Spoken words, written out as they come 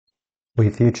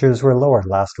Wheat futures were lower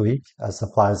last week as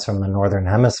supplies from the Northern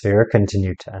Hemisphere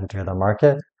continued to enter the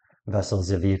market.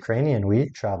 Vessels of Ukrainian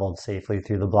wheat traveled safely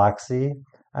through the Black Sea,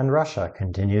 and Russia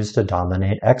continues to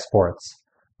dominate exports.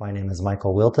 My name is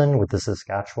Michael Wilton with the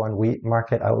Saskatchewan Wheat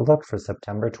Market Outlook for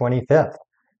September 25th.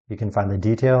 You can find the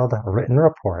detailed written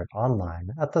report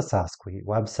online at the Sask Wheat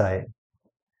website.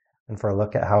 And for a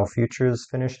look at how futures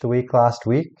finished the week last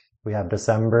week, we have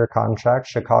December contract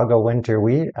Chicago winter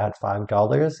wheat at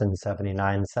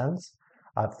 $5.79,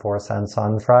 up 4 cents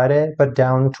on Friday, but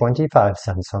down 25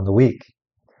 cents on the week.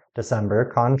 December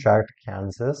contract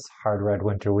Kansas hard red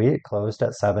winter wheat closed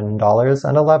at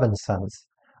 $7.11,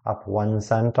 up 1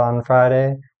 cent on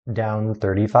Friday, down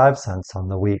 35 cents on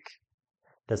the week.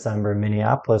 December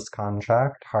Minneapolis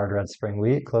contract hard red spring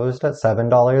wheat closed at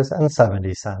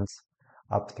 $7.70,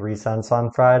 up 3 cents on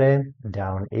Friday,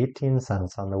 down 18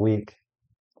 cents on the week.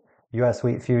 U.S.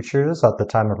 wheat futures at the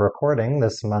time of recording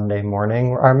this Monday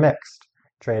morning are mixed,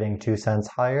 trading 2 cents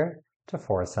higher to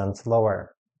 4 cents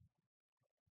lower.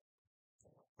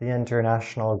 The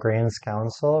International Grains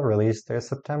Council released their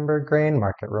September grain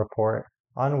market report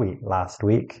on wheat last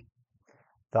week.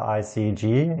 The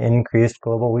ICG increased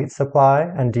global wheat supply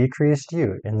and decreased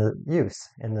use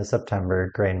in the September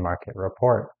grain market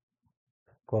report.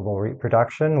 Global wheat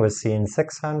production was seen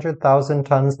 600,000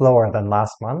 tons lower than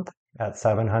last month at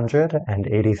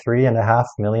 783.5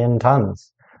 million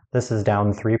tons. This is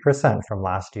down 3% from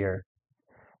last year.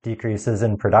 Decreases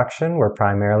in production were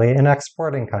primarily in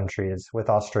exporting countries, with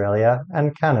Australia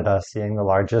and Canada seeing the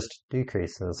largest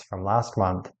decreases from last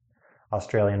month.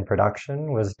 Australian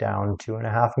production was down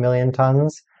 2.5 million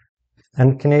tons,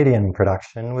 and Canadian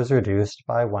production was reduced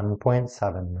by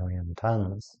 1.7 million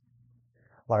tons.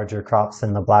 Larger crops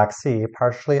in the Black Sea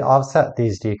partially offset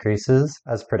these decreases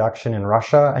as production in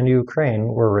Russia and Ukraine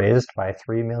were raised by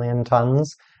 3 million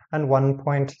tons and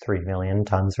 1.3 million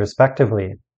tons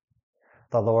respectively.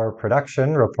 The lower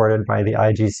production reported by the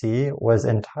IGC was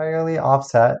entirely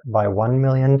offset by 1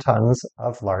 million tons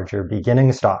of larger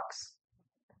beginning stocks.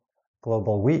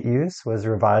 Global wheat use was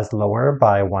revised lower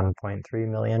by 1.3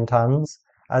 million tons,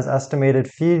 as estimated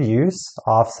feed use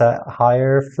offset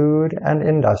higher food and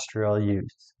industrial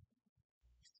use.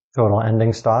 Total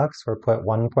ending stocks were put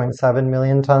 1.7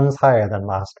 million tons higher than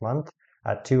last month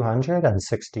at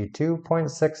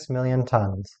 262.6 million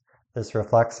tons. This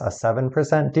reflects a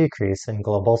 7% decrease in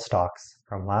global stocks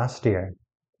from last year.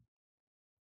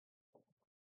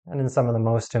 And in some of the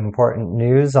most important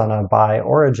news on a by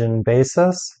origin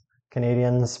basis,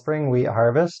 Canadian spring wheat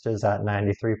harvest is at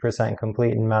 93%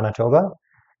 complete in Manitoba,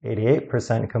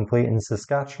 88% complete in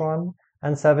Saskatchewan,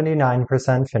 and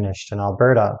 79% finished in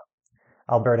Alberta.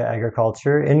 Alberta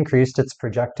Agriculture increased its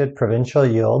projected provincial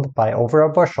yield by over a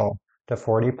bushel to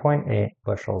 40.8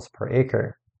 bushels per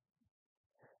acre.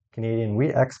 Canadian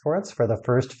wheat exports for the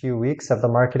first few weeks of the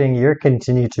marketing year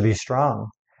continue to be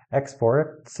strong.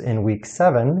 Exports in week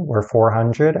 7 were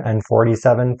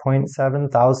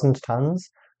 447.7 thousand tons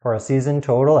for a season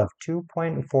total of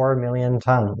 2.4 million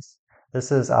tons. This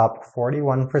is up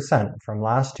 41% from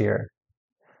last year.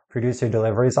 Producer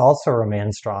deliveries also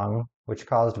remain strong, which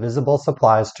caused visible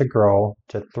supplies to grow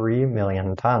to 3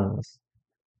 million tons.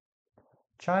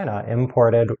 China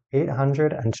imported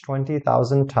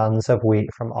 820,000 tons of wheat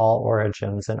from all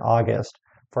origins in August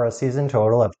for a season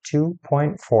total of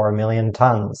 2.4 million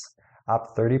tons,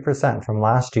 up 30% from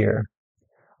last year.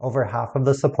 Over half of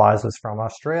the supplies was from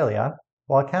Australia,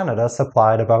 while Canada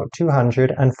supplied about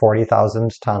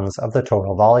 240,000 tons of the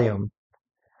total volume.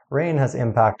 Rain has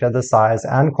impacted the size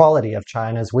and quality of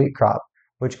China's wheat crop,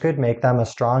 which could make them a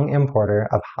strong importer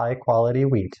of high-quality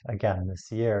wheat again this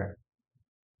year.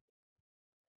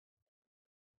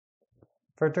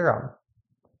 For durum.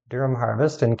 Durum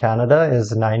harvest in Canada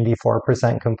is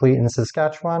 94% complete in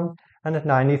Saskatchewan and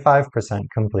 95%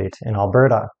 complete in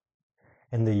Alberta.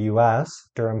 In the U.S.,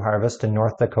 durum harvest in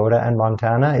North Dakota and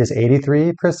Montana is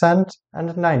 83% and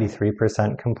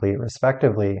 93% complete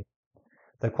respectively.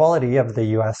 The quality of the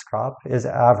U.S. crop is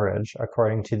average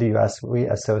according to the U.S. Wheat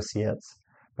Associates,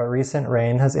 but recent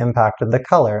rain has impacted the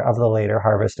color of the later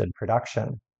harvested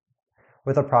production.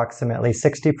 With approximately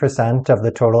 60% of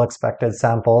the total expected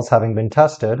samples having been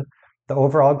tested, the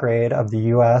overall grade of the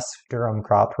U.S. durum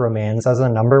crop remains as a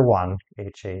number 1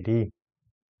 HAD.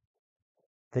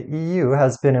 The EU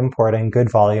has been importing good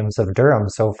volumes of durum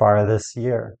so far this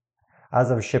year.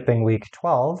 As of shipping week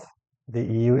 12, the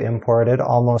EU imported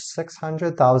almost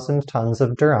 600,000 tons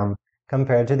of durum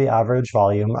compared to the average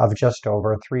volume of just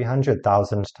over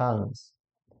 300,000 tons.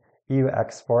 EU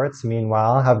exports,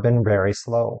 meanwhile, have been very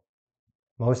slow.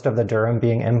 Most of the durum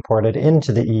being imported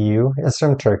into the EU is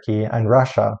from Turkey and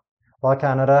Russia, while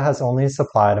Canada has only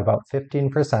supplied about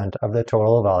 15% of the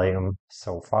total volume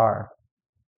so far.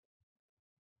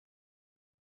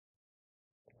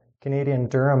 Canadian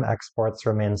durum exports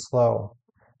remain slow.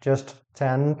 Just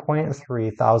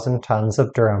 10.3 thousand tons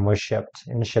of durum was shipped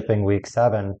in shipping week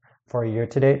 7 for a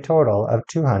year-to-date total of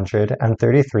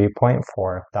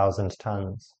 233.4 thousand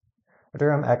tons.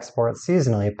 Durum exports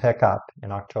seasonally pick up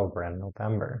in October and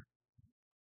November.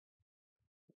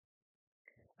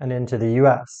 And into the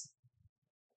U.S.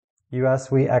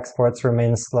 U.S. wheat exports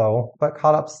remain slow, but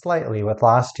caught up slightly with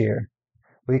last year.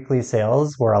 Weekly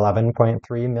sales were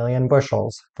 11.3 million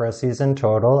bushels for a season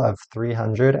total of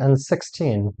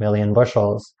 316 million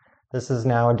bushels. This is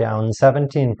now down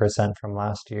 17% from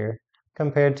last year,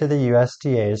 compared to the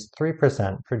USDA's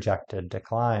 3% projected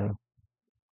decline.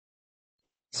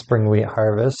 Spring wheat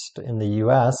harvest in the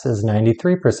U.S. is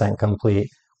 93% complete,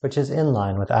 which is in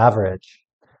line with average.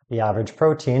 The average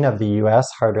protein of the U.S.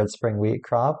 hard-red spring wheat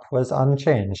crop was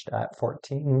unchanged at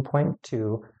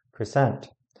 14.2%,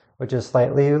 which is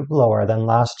slightly lower than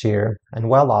last year and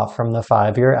well off from the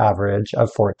 5-year average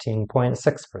of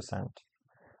 14.6%.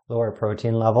 Lower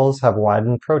protein levels have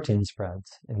widened protein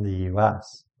spreads in the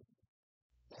U.S.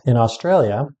 In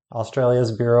Australia,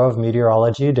 Australia's Bureau of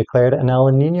Meteorology declared an El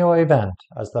Niño event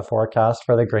as the forecast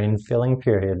for the grain filling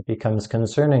period becomes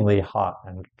concerningly hot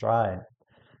and dry.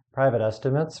 Private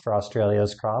estimates for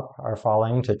Australia's crop are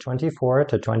falling to 24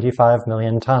 to 25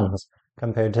 million tons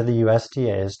compared to the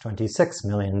USDA's 26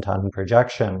 million ton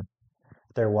projection.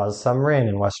 There was some rain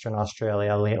in Western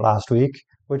Australia late last week,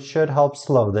 which should help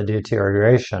slow the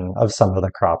deterioration of some of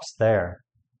the crops there.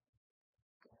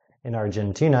 In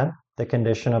Argentina, the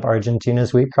condition of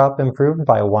Argentina's wheat crop improved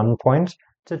by 1 point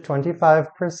to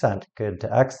 25% good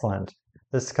to excellent.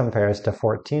 This compares to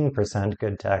 14%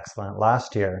 good to excellent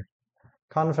last year.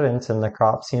 Confidence in the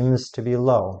crop seems to be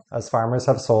low, as farmers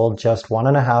have sold just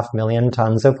 1.5 million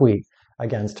tons of wheat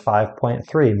against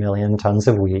 5.3 million tons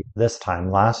of wheat this time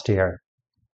last year.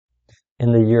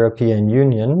 In the European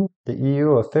Union, the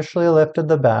EU officially lifted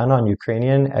the ban on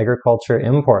Ukrainian agriculture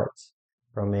imports.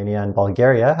 Romania and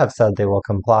Bulgaria have said they will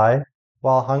comply,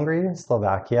 while Hungary,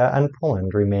 Slovakia, and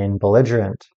Poland remain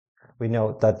belligerent. We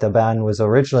note that the ban was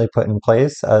originally put in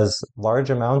place as large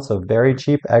amounts of very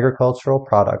cheap agricultural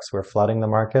products were flooding the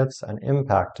markets and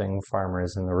impacting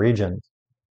farmers in the region.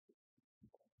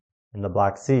 In the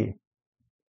Black Sea,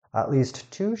 at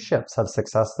least 2 ships have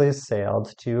successfully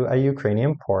sailed to a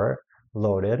Ukrainian port,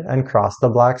 loaded, and crossed the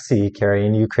Black Sea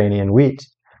carrying Ukrainian wheat.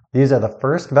 These are the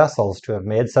first vessels to have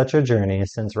made such a journey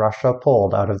since Russia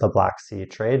pulled out of the Black Sea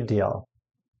trade deal.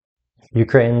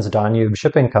 Ukraine's Danube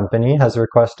Shipping Company has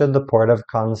requested the port of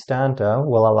Constanta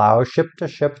will allow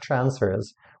ship-to-ship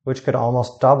transfers, which could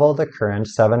almost double the current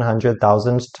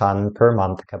 700,000 ton per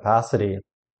month capacity.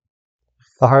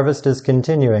 The harvest is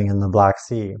continuing in the Black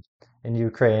Sea. In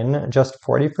Ukraine, just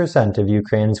 40% of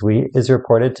Ukraine's wheat is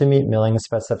reported to meet milling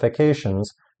specifications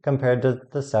compared to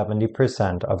the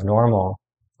 70% of normal.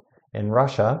 In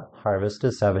Russia, harvest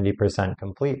is 70%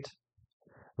 complete.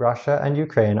 Russia and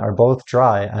Ukraine are both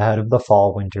dry ahead of the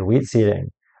fall-winter wheat seeding,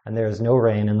 and there is no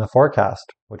rain in the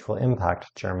forecast, which will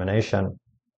impact germination.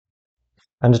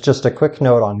 And just a quick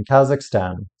note on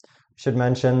Kazakhstan. Should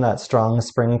mention that strong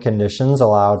spring conditions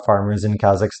allowed farmers in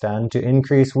Kazakhstan to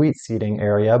increase wheat seeding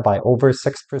area by over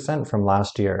 6% from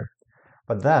last year.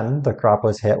 But then the crop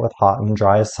was hit with hot and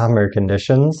dry summer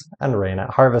conditions and rain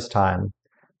at harvest time.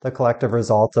 The collective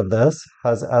result of this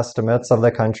has estimates of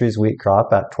the country's wheat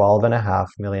crop at 12.5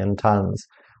 million tons,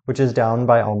 which is down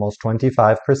by almost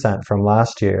 25% from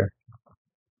last year.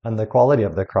 And the quality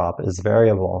of the crop is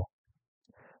variable.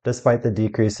 Despite the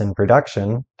decrease in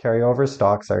production, carryover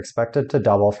stocks are expected to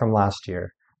double from last year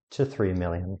to 3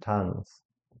 million tons.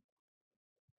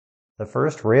 The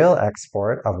first real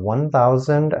export of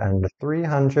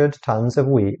 1,300 tons of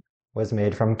wheat was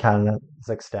made from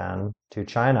Kazakhstan to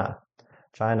China.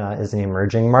 China is an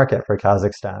emerging market for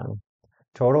Kazakhstan.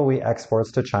 Total wheat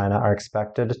exports to China are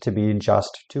expected to be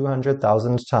just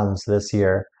 200,000 tons this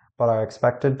year, but are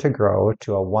expected to grow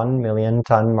to a 1 million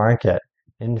ton market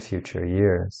in future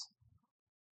years.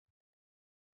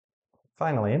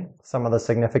 Finally, some of the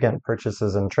significant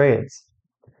purchases and trades.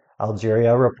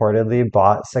 Algeria reportedly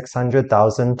bought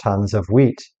 600,000 tons of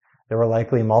wheat. There were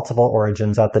likely multiple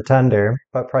origins at the tender,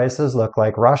 but prices look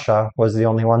like Russia was the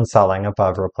only one selling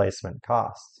above replacement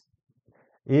costs.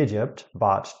 Egypt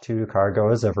bought 2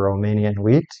 cargoes of Romanian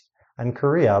wheat, and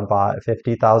Korea bought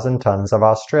 50,000 tons of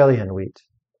Australian wheat.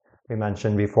 We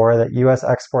mentioned before that U.S.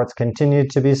 exports continued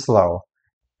to be slow,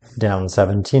 down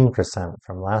 17%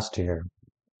 from last year.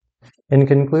 In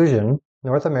conclusion,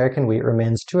 North American wheat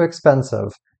remains too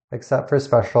expensive, except for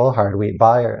special hard wheat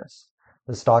buyers.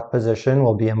 The stock position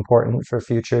will be important for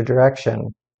future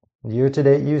direction.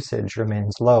 Year-to-date usage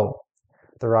remains low.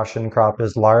 The Russian crop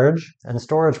is large, and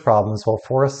storage problems will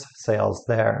force sales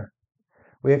there.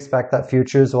 We expect that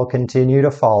futures will continue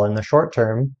to fall in the short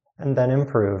term and then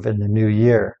improve in the new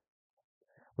year.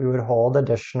 We would hold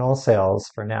additional sales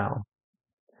for now.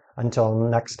 Until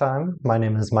next time, my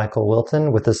name is Michael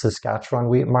Wilton with the Saskatchewan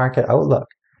Wheat Market Outlook.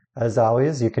 As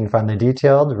always, you can find the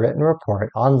detailed written report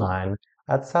online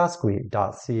at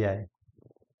saskwheat.ca.